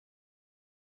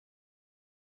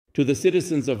To the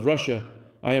citizens of Russia,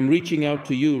 I am reaching out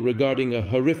to you regarding a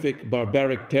horrific,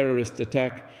 barbaric terrorist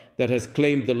attack that has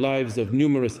claimed the lives of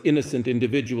numerous innocent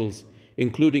individuals,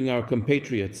 including our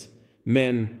compatriots,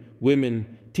 men,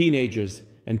 women, teenagers,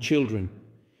 and children.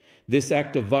 This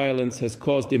act of violence has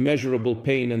caused immeasurable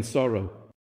pain and sorrow.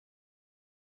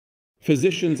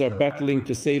 Physicians are battling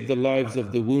to save the lives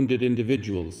of the wounded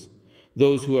individuals,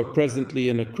 those who are presently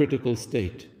in a critical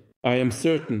state. I am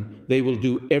certain they will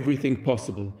do everything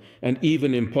possible and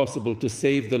even impossible to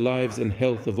save the lives and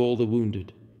health of all the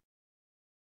wounded.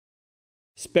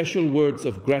 Special words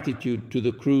of gratitude to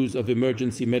the crews of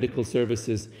emergency medical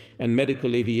services and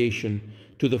medical aviation,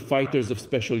 to the fighters of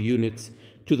special units,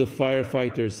 to the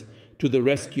firefighters, to the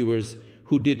rescuers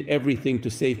who did everything to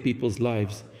save people's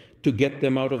lives, to get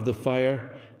them out of the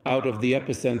fire, out of the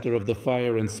epicenter of the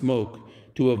fire and smoke,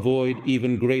 to avoid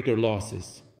even greater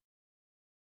losses.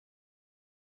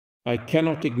 I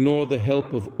cannot ignore the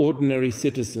help of ordinary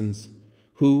citizens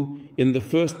who, in the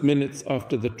first minutes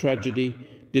after the tragedy,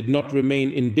 did not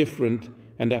remain indifferent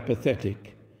and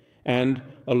apathetic, and,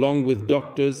 along with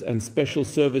doctors and special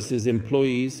services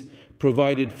employees,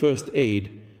 provided first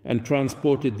aid and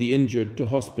transported the injured to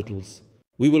hospitals.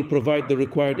 We will provide the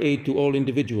required aid to all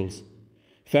individuals.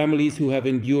 Families who have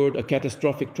endured a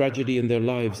catastrophic tragedy in their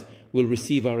lives will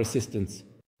receive our assistance.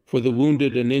 For the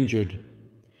wounded and injured,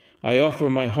 I offer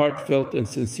my heartfelt and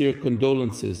sincere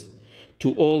condolences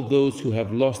to all those who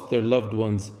have lost their loved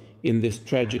ones in this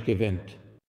tragic event.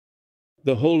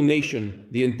 The whole nation,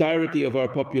 the entirety of our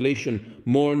population,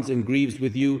 mourns and grieves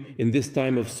with you in this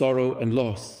time of sorrow and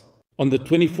loss. On the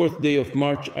 24th day of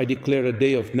March, I declare a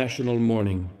day of national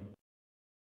mourning.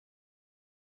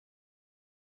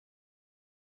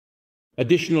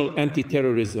 Additional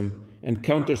anti-terrorism and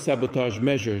counter-sabotage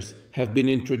measures have been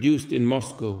introduced in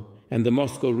Moscow and the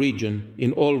Moscow region,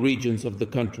 in all regions of the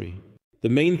country. The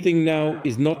main thing now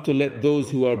is not to let those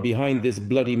who are behind this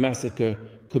bloody massacre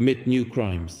commit new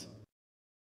crimes.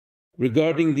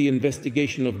 Regarding the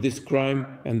investigation of this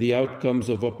crime and the outcomes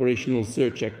of operational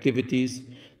search activities,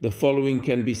 the following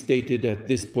can be stated at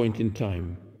this point in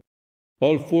time.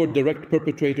 All 4 direct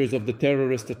perpetrators of the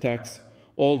terrorist attacks,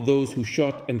 all those who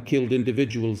shot and killed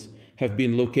individuals, have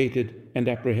been located and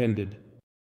apprehended.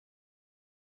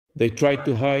 They tried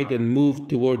to hide and moved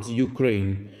towards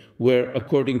Ukraine, where,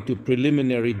 according to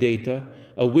preliminary data,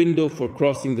 a window for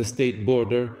crossing the state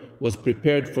border was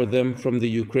prepared for them from the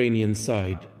Ukrainian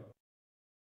side.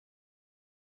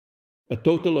 A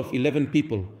total of 11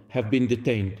 people have been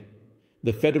detained.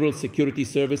 The Federal Security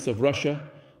Service of Russia,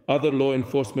 other law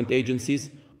enforcement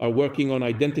agencies are working on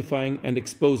identifying and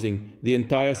exposing the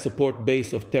entire support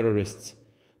base of terrorists,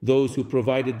 those who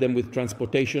provided them with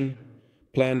transportation,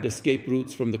 planned escape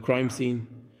routes from the crime scene,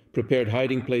 prepared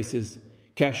hiding places,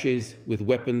 caches with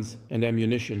weapons and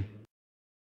ammunition.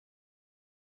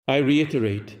 I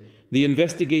reiterate, the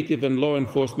investigative and law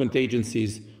enforcement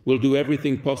agencies will do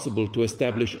everything possible to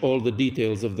establish all the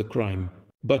details of the crime.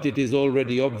 But it is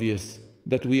already obvious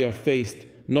that we are faced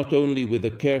not only with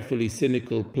a carefully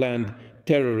cynical planned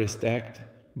terrorist act,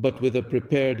 but with a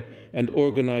prepared and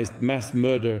organized mass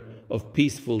murder of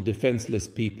peaceful, defenseless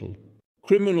people.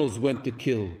 Criminals went to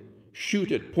kill,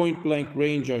 shoot at point-blank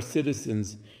range our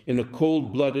citizens in a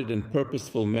cold-blooded and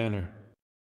purposeful manner.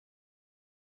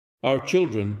 Our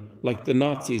children, like the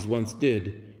Nazis once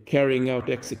did, carrying out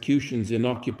executions in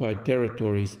occupied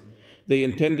territories, they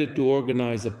intended to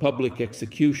organize a public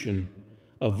execution,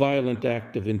 a violent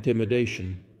act of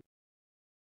intimidation.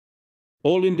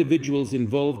 All individuals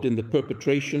involved in the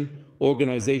perpetration,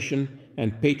 organization,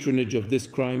 and patronage of this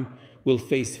crime will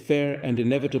face fair and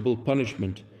inevitable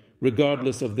punishment,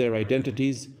 regardless of their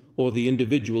identities or the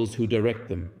individuals who direct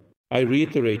them. I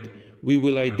reiterate, we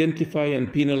will identify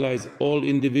and penalize all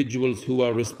individuals who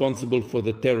are responsible for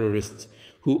the terrorists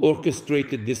who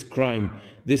orchestrated this crime,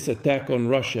 this attack on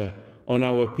Russia, on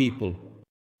our people.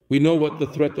 We know what the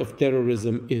threat of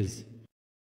terrorism is.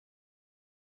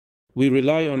 We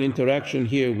rely on interaction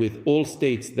here with all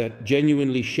states that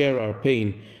genuinely share our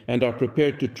pain and are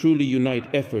prepared to truly unite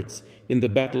efforts in the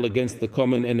battle against the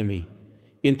common enemy,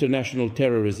 international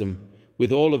terrorism,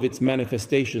 with all of its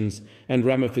manifestations and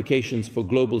ramifications for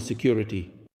global security.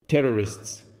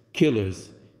 Terrorists,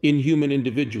 killers, inhuman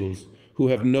individuals who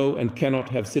have no and cannot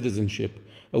have citizenship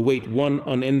await one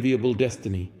unenviable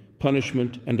destiny,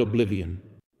 punishment and oblivion.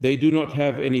 They do not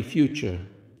have any future.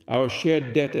 Our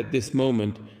shared debt at this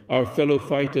moment, our fellow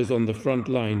fighters on the front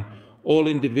line, all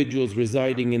individuals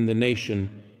residing in the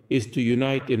nation, is to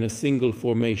unite in a single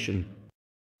formation.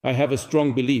 I have a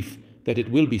strong belief that it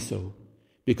will be so,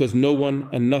 because no one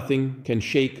and nothing can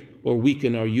shake or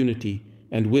weaken our unity,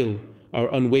 and will,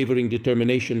 our unwavering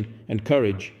determination and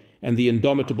courage and the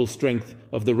indomitable strength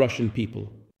of the Russian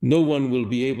people. No one will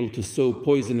be able to sow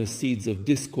poisonous seeds of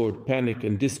discord, panic,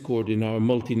 and discord in our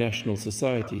multinational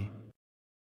society.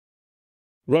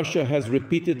 Russia has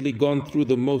repeatedly gone through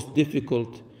the most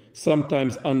difficult,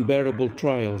 sometimes unbearable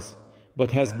trials,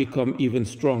 but has become even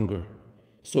stronger.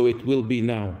 So it will be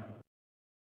now.